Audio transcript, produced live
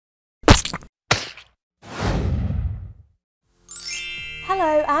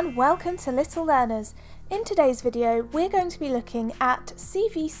Hello and welcome to Little Learners. In today's video we're going to be looking at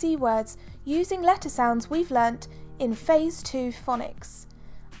CVC words using letter sounds we've learnt in Phase 2 Phonics.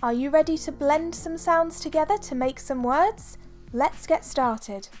 Are you ready to blend some sounds together to make some words? Let's get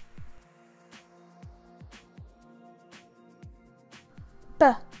started. B,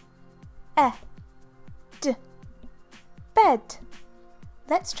 e, d, bed.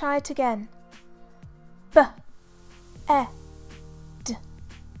 Let's try it again. B, e, d,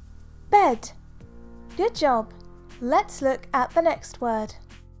 bed. Good job. Let's look at the next word.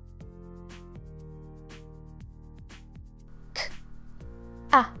 K,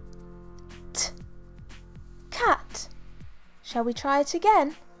 a, t, cat. Shall we try it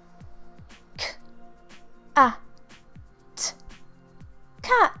again? K, a, t,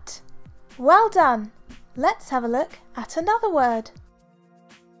 cat. Well done. Let's have a look at another word.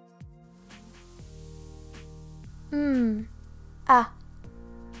 A,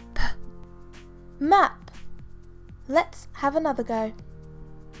 p, map. Let's have another go.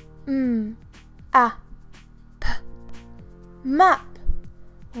 A, p, map.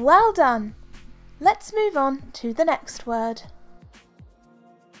 Well done. Let's move on to the next word.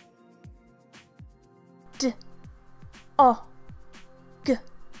 D, o, g,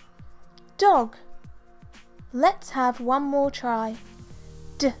 dog. Let's have one more try.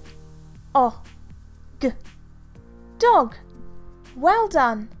 D, o, g, dog. Well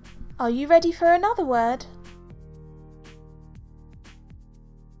done. Are you ready for another word?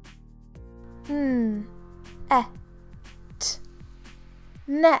 E, t,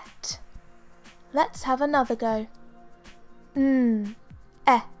 net. Let's have another go. E,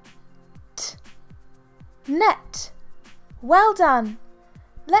 t, net. Well done.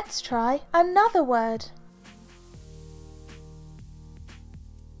 Let's try another word.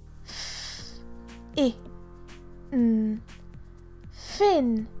 F, I,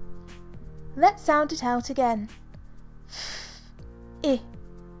 fin. Let's sound it out again. F, I,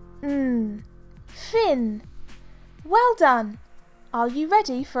 fin. Well done. Are you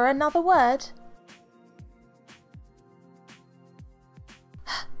ready for another word?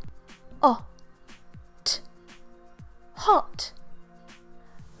 H, o, t, hot.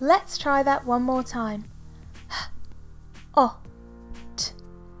 Let's try that one more time. H, o, t,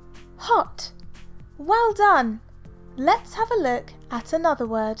 hot. Well done. Let's have a look at another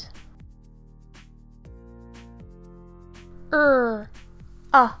word.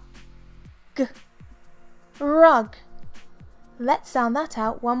 A, g, rug. Let's sound that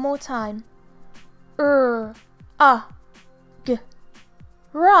out one more time. A, g,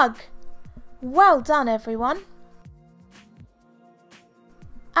 rug. Well done, everyone.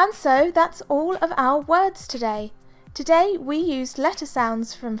 And so that's all of our words today. Today we used letter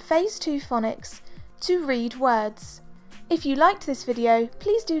sounds from Phase 2 Phonics to read words. If you liked this video,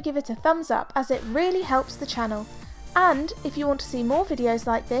 please do give it a thumbs up as it really helps the channel. And if you want to see more videos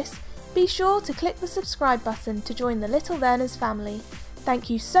like this, be sure to click the subscribe button to join the Little Learners family. Thank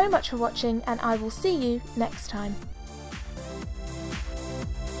you so much for watching and I will see you next time.